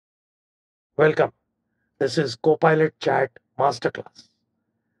Welcome. This is Copilot Chat Masterclass.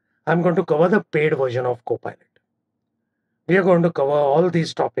 I'm going to cover the paid version of Copilot. We are going to cover all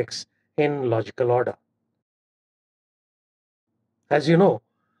these topics in logical order. As you know,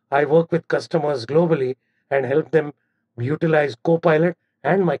 I work with customers globally and help them utilize Copilot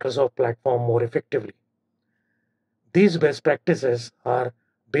and Microsoft platform more effectively. These best practices are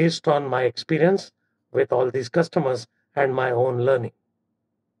based on my experience with all these customers and my own learning.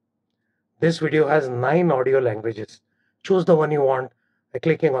 This video has 9 audio languages. Choose the one you want by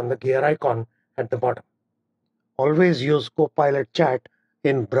clicking on the gear icon at the bottom. Always use Copilot Chat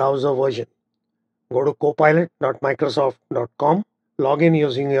in browser version. Go to copilot.microsoft.com, log in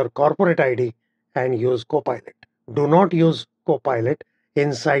using your corporate ID and use Copilot. Do not use Copilot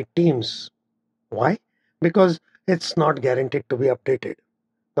inside Teams. Why? Because it's not guaranteed to be updated.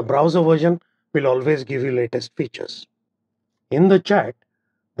 The browser version will always give you latest features. In the chat,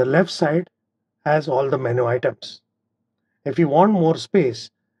 the left side has all the menu items. If you want more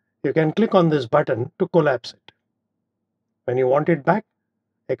space, you can click on this button to collapse it. When you want it back,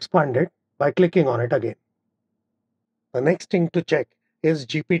 expand it by clicking on it again. The next thing to check is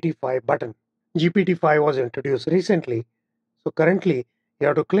GPT-5 button. GPT-5 was introduced recently, so currently you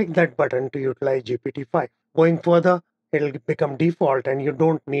have to click that button to utilize GPT-5. Going further, it'll become default and you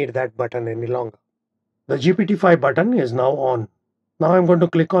don't need that button any longer. The GPT-5 button is now on. Now I'm going to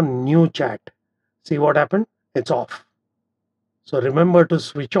click on New Chat. See what happened? It's off. So remember to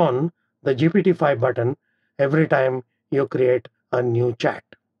switch on the GPT-5 button every time you create a new chat.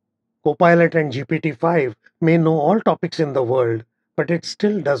 Copilot and GPT-5 may know all topics in the world, but it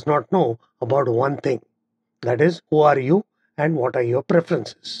still does not know about one thing. That is, who are you and what are your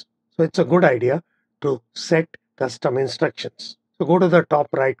preferences? So it's a good idea to set custom instructions. So go to the top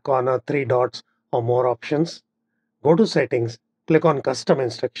right corner, 3 dots or more options. Go to settings, click on custom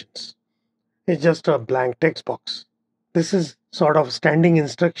instructions. It's just a blank text box. This is sort of standing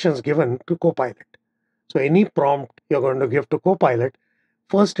instructions given to Copilot. So any prompt you're going to give to Copilot,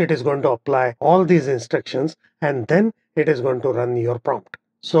 first it is going to apply all these instructions and then it is going to run your prompt.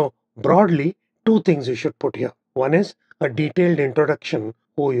 So broadly, 2 things you should put here. One is a detailed introduction,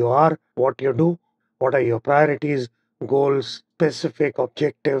 who you are, what you do, what are your priorities, goals, specific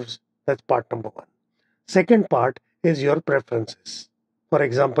objectives. That's part number 1. Second part is your preferences. For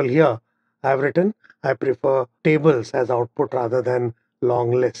example, here I've written, I prefer tables as output rather than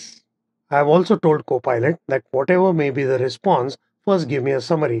long lists. I've also told Copilot that whatever may be the response, first give me a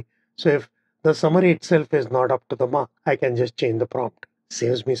summary. So if the summary itself is not up to the mark, I can just change the prompt.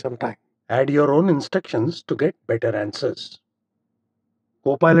 Saves me some time. Add your own instructions to get better answers.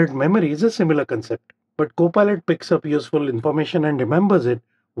 Copilot memory is a similar concept, but Copilot picks up useful information and remembers it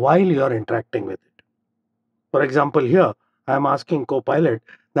while you are interacting with it. For example, here I am asking Copilot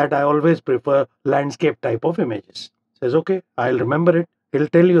that I always prefer landscape type of images. Says, okay, I'll remember it. It'll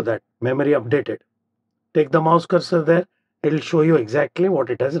tell you that memory updated. Take the mouse cursor there. It'll show you exactly what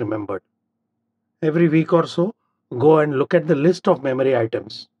it has remembered. Every week or so, go and look at the list of memory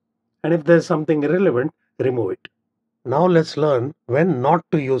items. And if there's something irrelevant, remove it. Now let's learn when not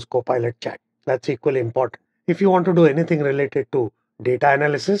to use Copilot Chat. That's equally important. If you want to do anything related to data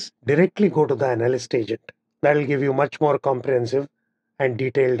analysis, directly go to the analyst agent. That will give you much more comprehensive and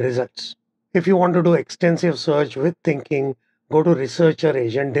detailed results. If you want to do extensive search with thinking, go to researcher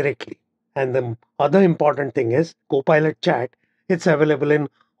agent directly. And the other important thing is Copilot Chat. It's available in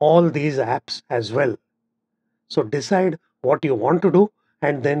all these apps as well. So decide what you want to do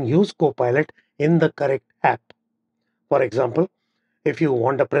and then use Copilot in the correct app. For example, if you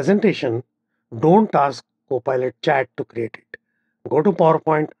want a presentation, don't ask Copilot Chat to create it. Go to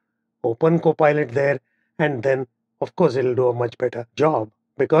PowerPoint, open Copilot there, and then, of course, it'll do a much better job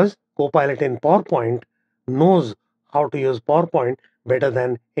because Copilot in PowerPoint knows how to use PowerPoint better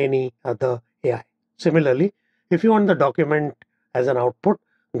than any other AI. Similarly, if you want the document as an output,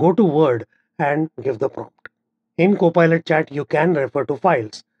 go to Word and give the prompt. In Copilot Chat, you can refer to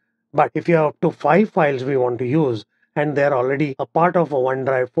files. But if you have up to 5 files we want to use and they're already a part of a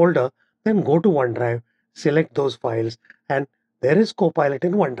OneDrive folder, then go to OneDrive, select those files, and there is Copilot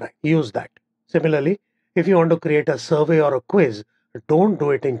in OneDrive. Use that. Similarly, if you want to create a survey or a quiz, don't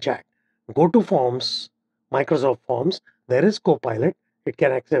do it in chat. Go to Forms, Microsoft Forms. There is Copilot. It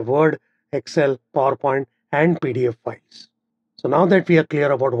can access Word, Excel, PowerPoint, and PDF files. So now that we are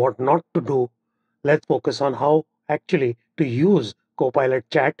clear about what not to do, let's focus on how actually to use Copilot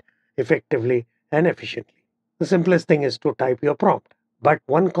Chat effectively and efficiently. The simplest thing is to type your prompt. But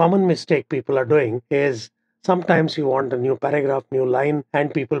one common mistake people are doing is sometimes you want a new paragraph, new line,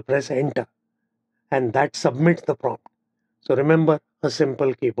 and people press enter. And that submits the prompt. So remember a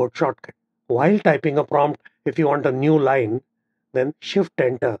simple keyboard shortcut. While typing a prompt, if you want a new line, then Shift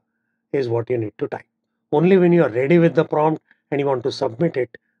Enter is what you need to type. Only when you are ready with the prompt and you want to submit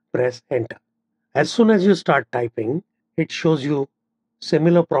it, press Enter. As soon as you start typing, it shows you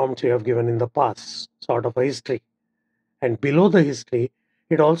similar prompts you have given in the past, sort of a history. And below the history,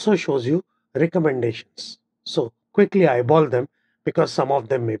 it also shows you recommendations. So quickly eyeball them because some of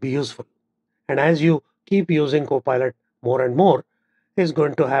them may be useful. And as you keep using Copilot more and more, it's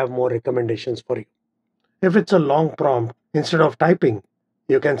going to have more recommendations for you. If it's a long prompt, instead of typing,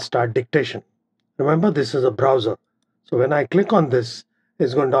 you can start dictation. Remember, this is a browser. So when I click on this,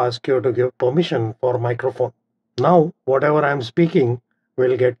 it's going to ask you to give permission for microphone. Now, whatever I'm speaking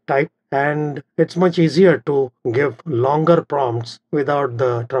will get typed, and it's much easier to give longer prompts without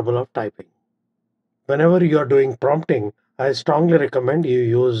the trouble of typing. Whenever you are doing prompting, I strongly recommend you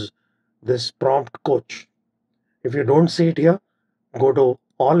use this prompt coach. If you don't see it here, go to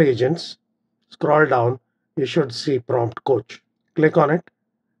all agents, scroll down, you should see prompt coach. Click on it.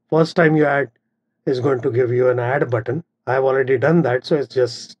 First time you add is going to give you an add button. I have already done that, so it's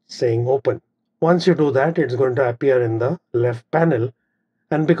just saying open. Once you do that, it's going to appear in the left panel,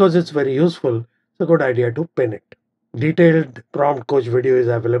 and because it's very useful, it's a good idea to pin it. Detailed prompt coach video is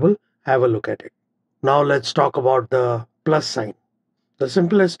available. Have a look at it. Now let's talk about the plus sign. The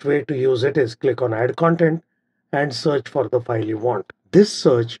simplest way to use it is click on add content and search for the file you want. This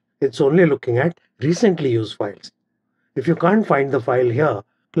search, it's only looking at recently used files. If you can't find the file here,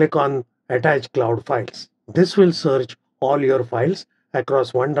 click on attach cloud files. This will search all your files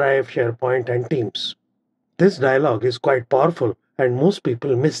across OneDrive, SharePoint, and Teams. This dialog is quite powerful and most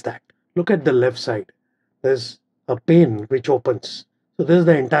people miss that. Look at the left side. There's a pane which opens. So this is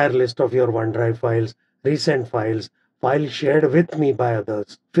the entire list of your OneDrive files, recent files, files shared with me by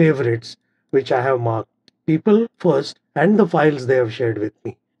others, favorites, which I have marked people first, and the files they have shared with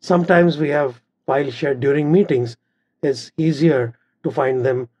me. Sometimes we have files shared during meetings. It's easier to find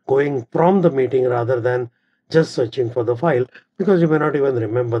them going from the meeting rather than just searching for the file, because you may not even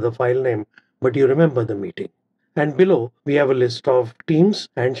remember the file name, but you remember the meeting. And below, we have a list of Teams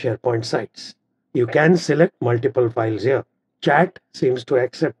and SharePoint sites. You can select multiple files here. Chat seems to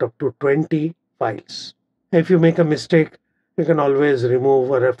accept up to 20 files. If you make a mistake, you can always remove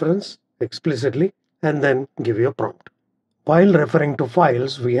a reference explicitly and then give you a prompt. While referring to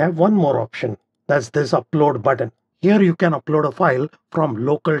files, we have one more option. That's this upload button. Here you can upload a file from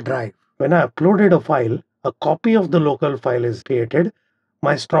local drive. When I uploaded a file, a copy of the local file is created.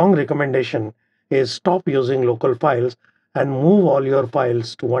 My strong recommendation is stop using local files and move all your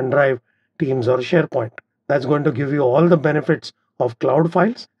files to OneDrive, Teams, or SharePoint. That's going to give you all the benefits of cloud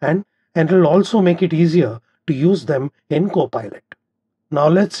files, and it will also make it easier to use them in Copilot. Now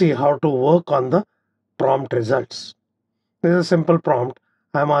let's see how to work on the prompt results. This is a simple prompt.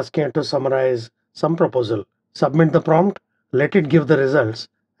 I'm asking it to summarize some proposal. Submit the prompt, let it give the results,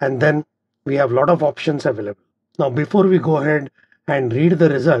 and then we have a lot of options available. Now before we go ahead and read the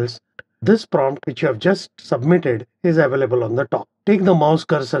results, this prompt which you have just submitted is available on the top. Take the mouse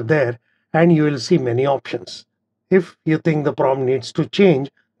cursor there and you will see many options. If you think the prompt needs to change,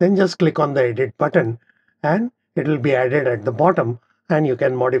 then just click on the edit button and it will be added at the bottom and you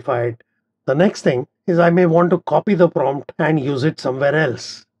can modify it. The next thing is I may want to copy the prompt and use it somewhere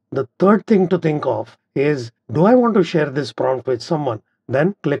else. The third thing to think of is, do I want to share this prompt with someone?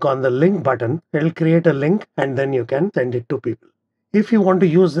 Then click on the link button. It will create a link and then you can send it to people. If you want to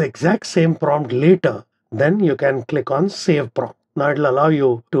use the exact same prompt later, then you can click on save prompt. Now it will allow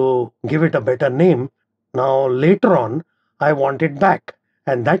you to give it a better name. Now later on, I want it back,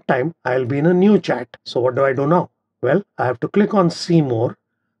 and that time I'll be in a new chat. So what do I do now? Well, I have to click on see more,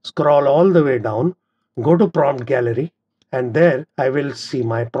 scroll all the way down, go to prompt gallery, and there I will see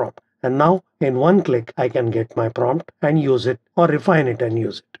my prompt. And now in one click, I can get my prompt and use it or refine it and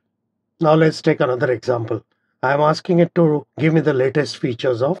use it. Now let's take another example. I'm asking it to give me the latest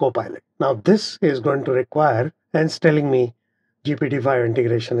features of Copilot. Now this is going to require, and it's telling me GPT-5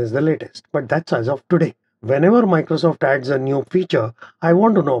 integration is the latest, but that's as of today. Whenever Microsoft adds a new feature, I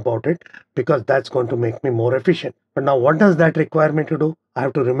want to know about it because that's going to make me more efficient. But now what does that require me to do? I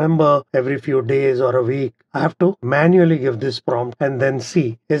have to remember every few days or a week. I have to manually give this prompt and then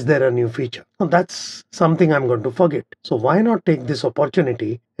see, is there a new feature? Now that's something I'm going to forget. So why not take this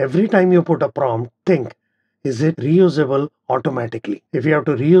opportunity? Every time you put a prompt, think, is it reusable automatically? If you have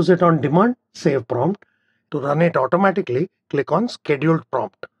to reuse it on demand, save prompt. To run it automatically, click on scheduled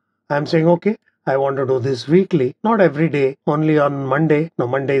prompt. I'm saying, okay, I want to do this weekly, not every day, only on Monday. No,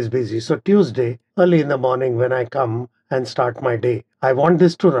 Monday is busy. So Tuesday, early in the morning when I come and start my day, I want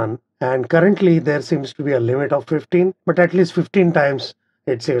this to run. And currently there seems to be a limit of 15, but at least 15 times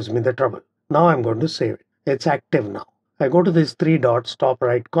it saves me the trouble. Now I'm going to save it. It's active now. I go to these three dots, top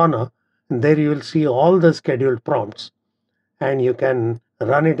right corner, and there you will see all the scheduled prompts. And you can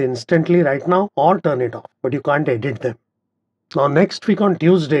run it instantly right now or turn it off, but you can't edit them. Now, next week on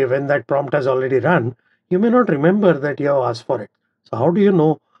Tuesday, when that prompt has already run, you may not remember that you have asked for it. So, how do you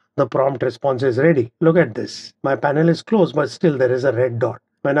know the prompt response is ready? Look at this. My panel is closed, but still there is a red dot.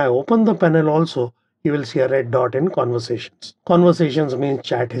 When I open the panel also, you will see a red dot in conversations. Conversations means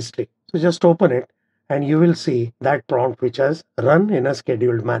chat history. So, just open it and you will see that prompt which has run in a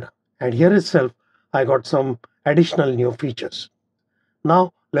scheduled manner. And here itself, I got some additional new features.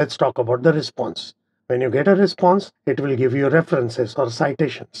 Now, let's talk about the response. When you get a response, it will give you references or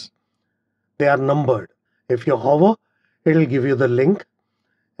citations. They are numbered. If you hover, it will give you the link.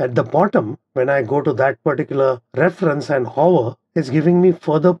 At the bottom, when I go to that particular reference and hover, it's giving me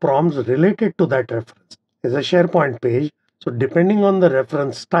further prompts related to that reference. It's a SharePoint page, so depending on the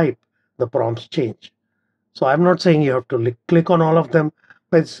reference type, the prompts change. So I'm not saying you have to click on all of them,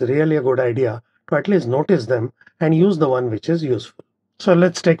 but it's really a good idea to at least notice them and use the one which is useful. So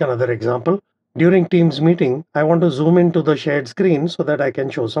let's take another example. During Teams meeting, I want to zoom into the shared screen so that I can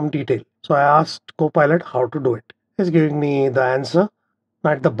show some detail. So I asked Copilot how to do it. It's giving me the answer.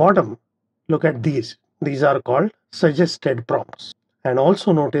 Now at the bottom, look at these. These are called suggested prompts. And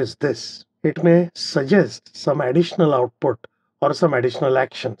also notice this. It may suggest some additional output or some additional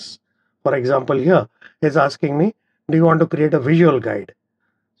actions. For example, here it's asking me, do you want to create a visual guide?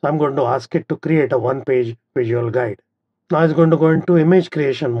 So I'm going to ask it to create a one-page visual guide. Now it's going to go into image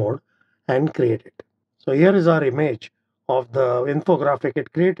creation mode and create it. So here is our image of the infographic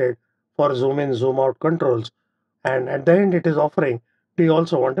it created for zoom in, zoom out controls. And at the end, it is offering, do you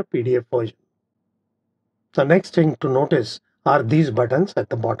also want a PDF version? The next thing to notice are these buttons at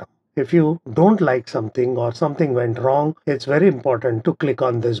the bottom. If you don't like something or something went wrong, it's very important to click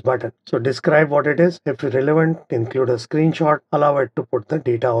on this button. So describe what it is. If relevant, include a screenshot, allow it to put the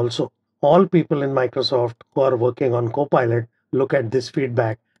data also. All people in Microsoft who are working on Copilot look at this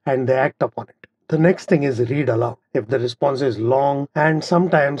feedback and they act upon it. The next thing is read aloud. If the response is long, and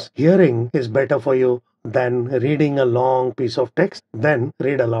sometimes hearing is better for you than reading a long piece of text, then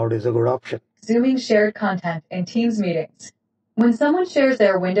read aloud is a good option. Zooming shared content in Teams meetings. When someone shares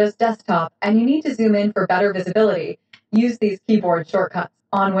their Windows desktop and you need to zoom in for better visibility, use these keyboard shortcuts.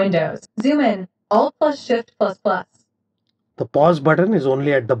 On Windows, zoom in, Alt plus Shift plus plus. The pause button is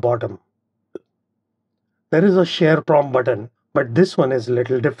only at the bottom. There is a share prompt button, but this one is a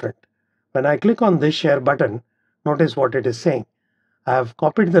little different. When I click on this share button, notice what it is saying. I have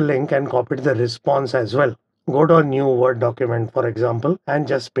copied the link and copied the response as well. Go to a new Word document, for example, and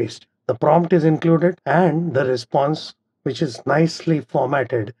just paste. The prompt is included and the response, which is nicely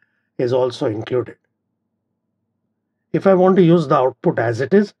formatted, is also included. If I want to use the output as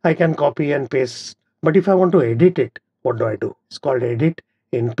it is, I can copy and paste. But if I want to edit it, what do? It's called Edit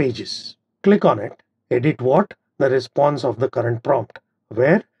in Pages. Click on it. Edit what? The response of the current prompt.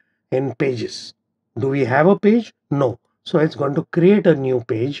 Where? In Pages. Do we have a page? No. So it's going to create a new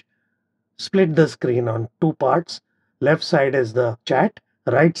page. Split the screen on two parts. Left side is the chat.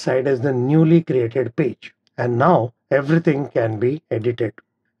 Right side is the newly created page. And now everything can be edited.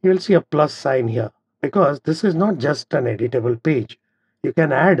 You will see a plus sign here because this is not just an editable page. You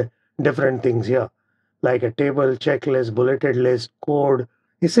can add different things here like a table, checklist, bulleted list, code.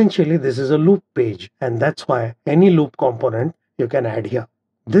 Essentially, this is a loop page, and that's why any loop component you can add here.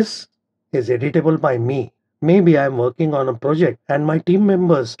 This is editable by me. Maybe I'm working on a project and my team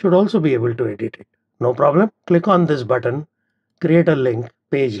members should also be able to edit it. No problem. Click on this button, create a link,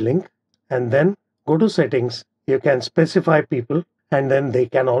 page link, and then go to settings. You can specify people and then they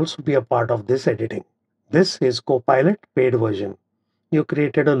can also be a part of this editing. This is Copilot paid version. You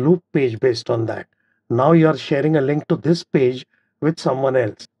created a loop page based on that. Now you are sharing a link to this page with someone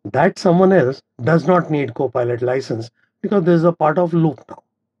else. That someone else does not need Copilot license because this is a part of loop now.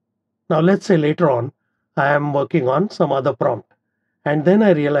 Now let's say later on, I am working on some other prompt. And then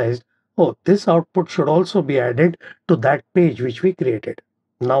I realized, oh, this output should also be added to that page which we created.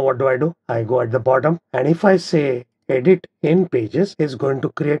 Now what do? I go at the bottom and if I say edit in pages, it's going to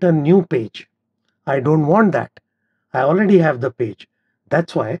create a new page. I don't want that. I already have the page.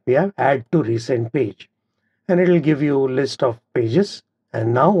 That's why we have add to recent page. And it will give you a list of pages.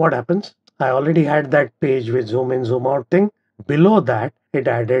 And now what happens? I already had that page with zoom in, zoom out thing. Below that, it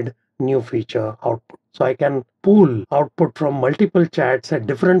added new feature output. So I can pool output from multiple chats at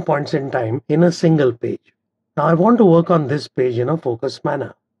different points in time in a single page. Now I want to work on this page in a focused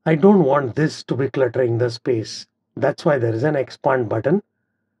manner. I don't want this to be cluttering the space. That's why there is an expand button.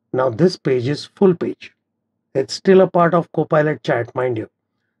 Now this page is full page. It's still a part of Copilot chat, mind you.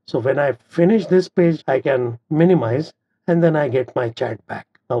 So when I finish this page, I can minimize and then I get my chat back.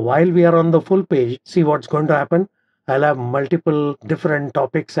 Now, while we are on the full page, see what's going to happen. I'll have multiple different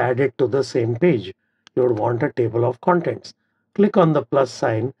topics added to the same page. You would want a table of contents. Click on the plus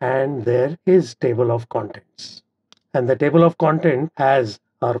sign and there is table of contents. And the table of content has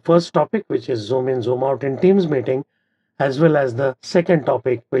our first topic, which is zoom in, zoom out in Teams meeting, as well as the second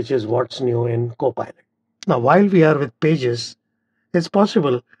topic, which is what's new in Copilot. Now, while we are with pages, it's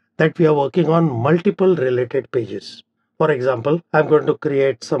possible that we are working on multiple related pages. For example, I'm going to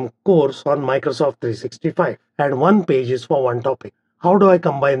create some course on Microsoft 365 and one page is for one topic. How do I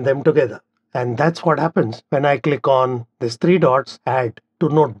combine them together? And that's what happens when I click on these three dots, add to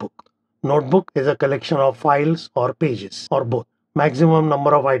notebook. Notebook is a collection of files or pages or both. Maximum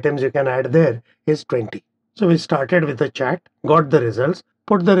number of items you can add there is 20. So we started with a chat, got the results,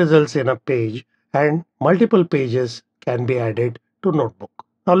 put the results in a page, and multiple pages can be added to notebook.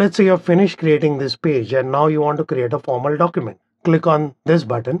 Now let's say you've finished creating this page and now you want to create a formal document. Click on this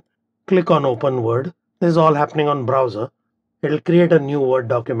button, click on open Word. This is all happening on browser. It'll create a new Word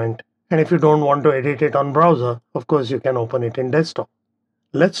document. And if you don't want to edit it on browser, of course you can open it in desktop.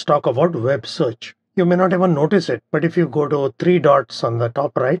 Let's talk about web search. You may not even notice it, but if you go to three dots on the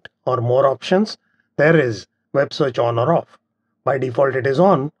top right or more options, there is web search on or off. By default it is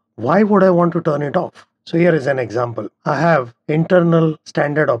on. Why would I want to turn it off? So here is an example. I have internal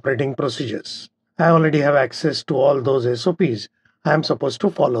standard operating procedures. I already have access to all those SOPs. I am supposed to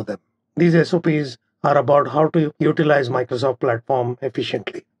follow them. These SOPs are about how to utilize Microsoft platform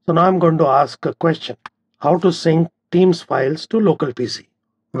efficiently. So now I'm going to ask a question. How to sync Teams files to local PC?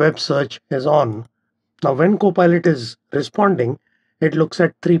 Web search is on. Now when Copilot is responding, it looks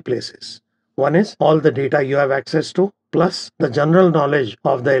at three places. One is all the data you have access to, plus the general knowledge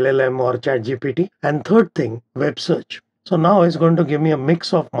of the LLM or ChatGPT. And third thing, web search. So now it's going to give me a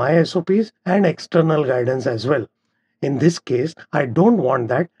mix of my SOPs and external guidance as well. In this case, I don't want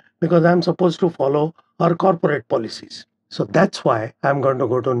that because I'm supposed to follow our corporate policies. So that's why I'm going to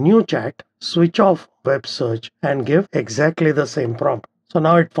go to new chat, switch off web search and give exactly the same prompt. So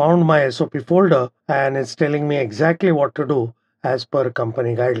now it found my SOP folder and it's telling me exactly what to do as per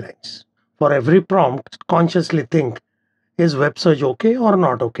company guidelines. For every prompt, consciously think, is web search okay or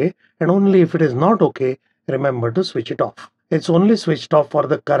not okay? And only if it is not okay, remember to switch it off. It's only switched off for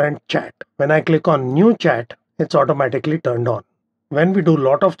the current chat. When I click on new chat, it's automatically turned on. When we do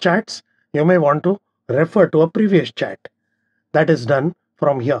lot of chats, you may want to refer to a previous chat. That is done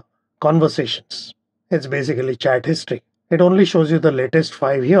from here, conversations. It's basically chat history. It only shows you the latest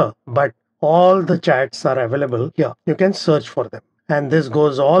 5 here, but all the chats are available here. You can search for them. And this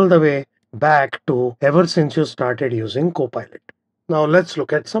goes all the way back to ever since you started using Copilot. Now let's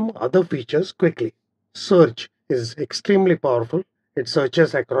look at some other features quickly. Search is extremely powerful. It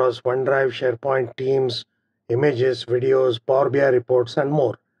searches across OneDrive, SharePoint, Teams, images, videos, Power BI reports, and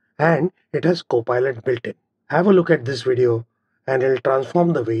more. And it has Copilot built in. Have a look at this video and it'll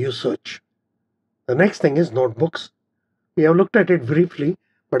transform the way you search. The next thing is notebooks. We have looked at it briefly,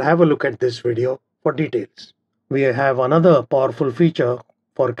 but have a look at this video for details. We have another powerful feature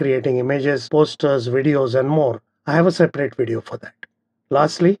for creating images, posters, videos, and more. I have a separate video for that.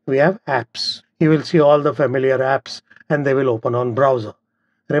 Lastly, we have apps. You will see all the familiar apps and they will open on browser.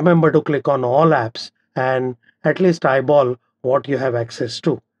 Remember to click on all apps and at least eyeball what you have access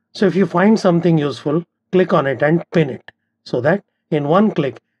to. So if you find something useful, click on it and pin it so that in one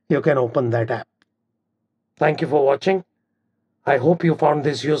click you can open that app. Thank you for watching. I hope you found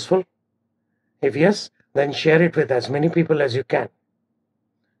this useful. If yes, then share it with as many people as you can.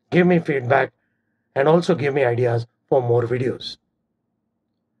 Give me feedback and also give me ideas for more videos.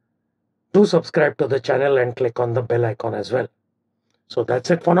 Do subscribe to the channel and click on the bell icon as well. So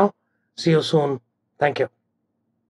that's it for now. See you soon. Thank you.